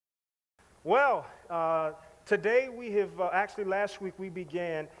Well, today we have, actually last week we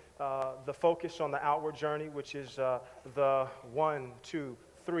began the focus on the outward journey, which is the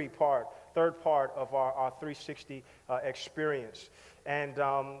third part of our 360 experience. And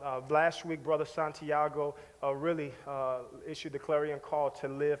last week, Brother Santiago really issued the clarion call to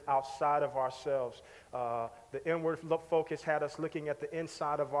live outside of ourselves. The inward focus had us looking at the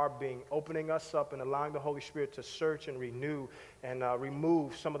inside of our being, opening us up and allowing the Holy Spirit to search and renew and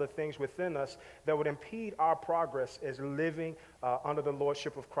remove some of the things within us that would impede our progress as living under the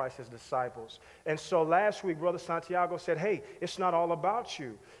lordship of Christ as disciples. And so last week, Brother Santiago said, hey, it's not all about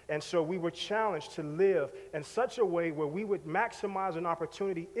you. And so we were challenged to live in such a way where we would maximize an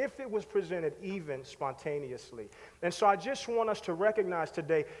opportunity if it was presented even spontaneously. And so I just want us to recognize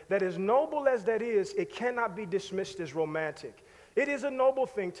today that as noble as that is, it cannot be dismissed as romantic. It is a noble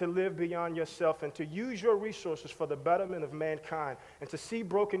thing to live beyond yourself and to use your resources for the betterment of mankind and to see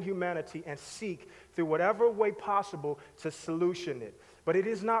broken humanity and seek through whatever way possible to solution it. But it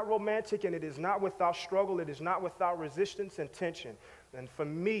is not romantic and it is not without struggle. It is not without resistance and tension. And for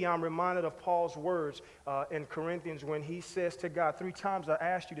me, I'm reminded of Paul's words in Corinthians when he says to God, 3 times I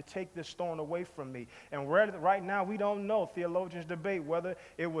asked you to take this thorn away from me. And right now, we don't know. Theologians debate whether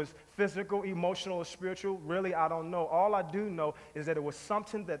it was physical, emotional, or spiritual. Really, I don't know. All I do know is that it was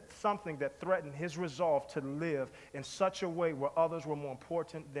something that threatened his resolve to live in such a way where others were more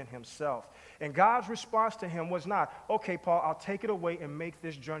important than himself. And God's response to him was not, okay, Paul, I'll take it away and make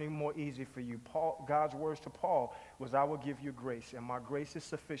this journey more easy for you. God's words to Paul was, I will give you grace, and my grace is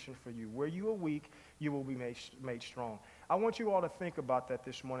sufficient for you. Where you are weak, you will be made strong. I want you all to think about that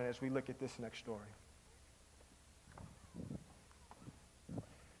this morning as we look at this next story.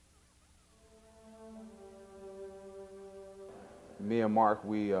 Me and Mark,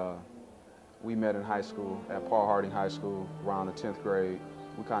 we met in high school at Paul Harding High School around the 10th grade.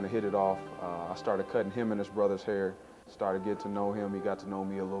 We kind of hit it off. I started cutting him and his brother's hair, started getting to know him. He got to know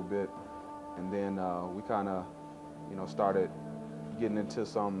me a little bit. And then we kind of, started getting into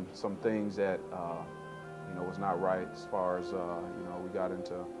some things that, was not right as far as, we got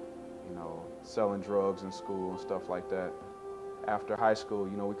into, selling drugs in school and stuff like that. After high school,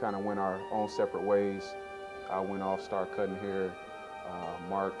 we kind of went our own separate ways. I went off, started cutting hair.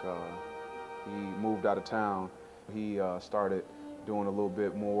 Mark, he moved out of town. He started doing a little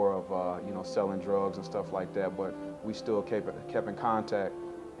bit more of, selling drugs and stuff like that, but we still kept in contact.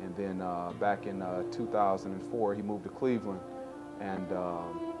 And then back in 2004, he moved to Cleveland, and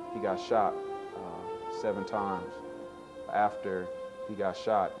he got shot 7 times. After he got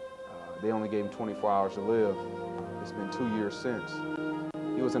shot, they only gave him 24 hours to live. It's been 2 years since.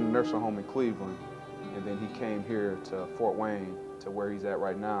 He was in a nursing home in Cleveland, and then he came here to Fort Wayne, to where he's at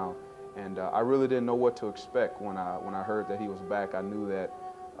right now. And I really didn't know what to expect when I heard that he was back. I knew that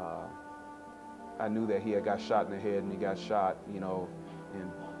he had got shot in the head, and he got shot, in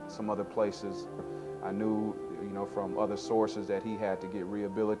some other places. I knew, from other sources that he had to get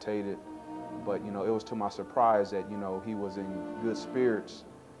rehabilitated. But, it was to my surprise that, he was in good spirits.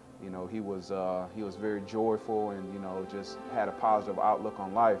 He was very joyful and, just had a positive outlook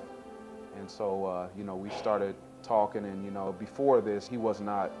on life. And so, we started talking, and, before this, he was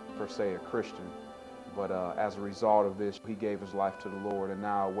not per se a Christian. But as a result of this, he gave his life to the Lord. And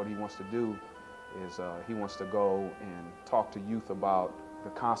now what he wants to do is he wants to go and talk to youth about the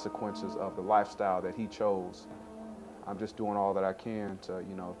consequences of the lifestyle that he chose. I'm just doing all that I can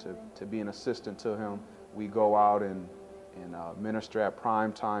to be an assistant to him. We go out and minister at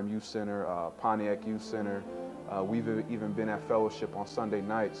Primetime Youth Center, Pontiac Youth Center. We've even been at fellowship on Sunday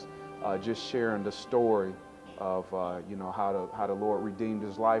nights, just sharing the story of how the Lord redeemed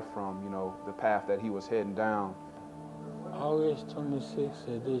his life from the path that he was heading down. August 26th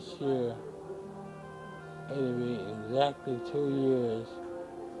of this year, it'll be exactly 2 years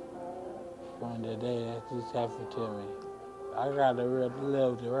from the day that this happened to me. I gotta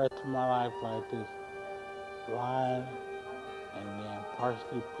live the rest of my life like this, blind and then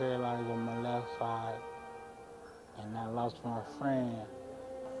partially paralyzed on my left side, and I lost my friend.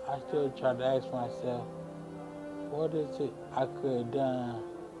 I still try to ask myself, what is it I could have done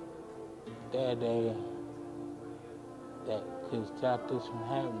that day that could stop this from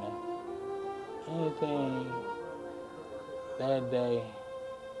happening? Anything that day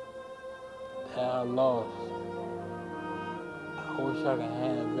that I lost, I wish I could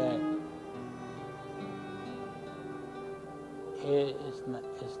have it back.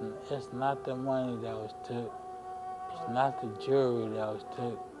 It's not the money that was took. It's not the jewelry that was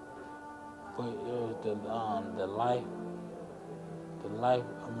took. But it was the life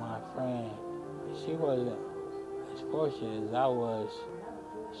of my friend. She wasn't as fortunate as I was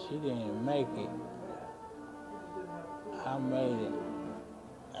She didn't make it. I made it.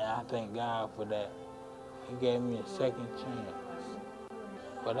 And I thank God for that. He gave me a second chance.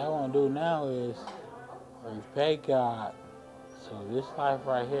 What I want to do now is repay God. So this life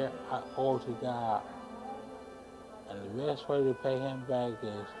right here, I owe to God. And the best way to pay him back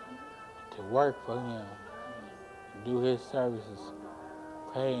is to work for him, do his services,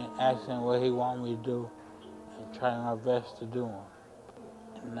 pay and ask him what he want me to do, and try my best to do them.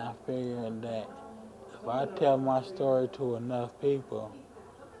 And I figured that if I tell my story to enough people,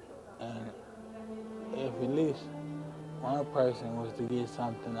 and if at least one person was to get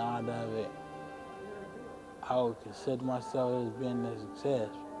something out of it, I would consider myself as being a success.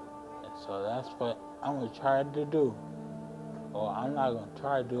 And so that's what I'm going to try to do. Or I'm not going to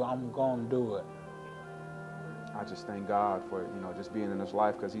try to do, I'm going to do it. I just thank God for, just being in his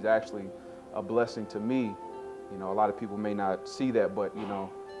life, because he's actually a blessing to me. A lot of people may not see that, but,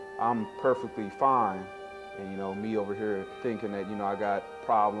 I'm perfectly fine. And, me over here thinking that, I got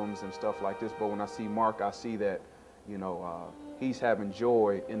problems and stuff like this. But when I see Mark, I see that, he's having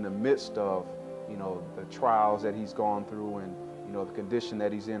joy in the midst of, the trials that he's gone through and, the condition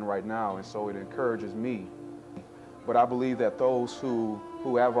that he's in right now. And so it encourages me. But I believe that those who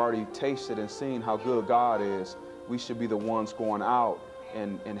have already tasted and seen how good God is, we should be the ones going out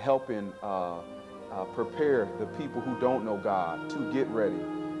and helping prepare the people who don't know God to get ready.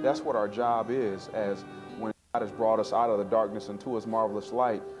 That's what our job is. As when God has brought us out of the darkness into his marvelous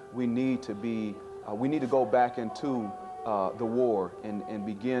light, we need to go back into the war and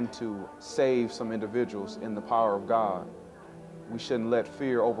begin to save some individuals in the power of God. We shouldn't let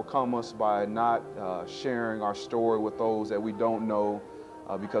fear overcome us by not sharing our story with those that we don't know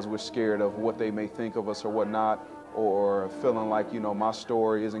because we're scared of what they may think of us or whatnot, or feeling like, my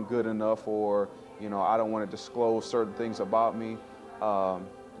story isn't good enough, or, I don't want to disclose certain things about me.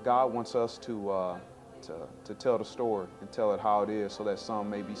 God wants us to tell the story and tell it how it is so that some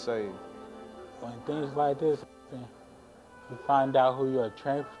may be saved. When things like this happen, you find out who your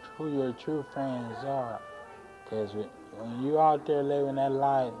true friends are. Because when you're out there living that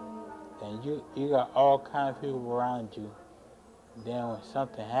life, and you got all kinds of people around you, then when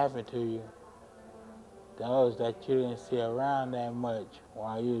something happened to you, those that you didn't see around that much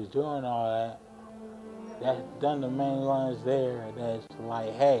while you was doing all that's done the main ones there that's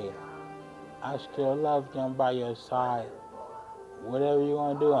like, hey, I still love you, I'm by your side. Whatever you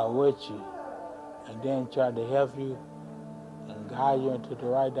want to do, I'm with you. And then try to help you and guide you into the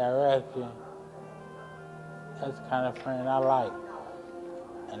right direction. That's the kind of friend I like.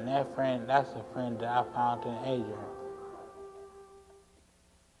 And that's a friend that I found in Adrian.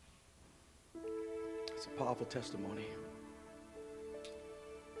 It's a powerful testimony.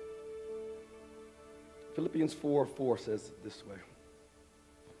 Philippians 4:4 says it this way.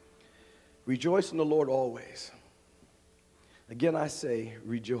 Rejoice in the Lord always. Again I say,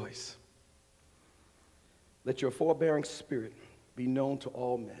 rejoice. Let your forbearing spirit be known to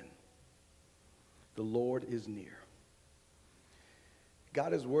all men. The Lord is near.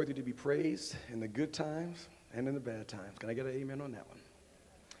 God is worthy to be praised in the good times and in the bad times. Can I get an amen on that one?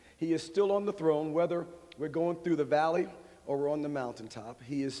 He is still on the throne, whether we're going through the valley or we're on the mountaintop.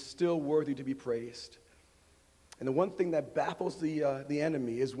 He is still worthy to be praised. And the one thing that baffles the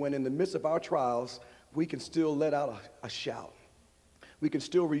enemy is when in the midst of our trials, we can still let out a shout. We can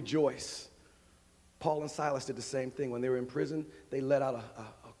still rejoice. Paul and Silas did the same thing. When they were in prison, they let out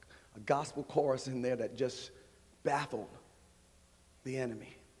a gospel chorus in there that just baffled the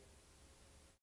enemy.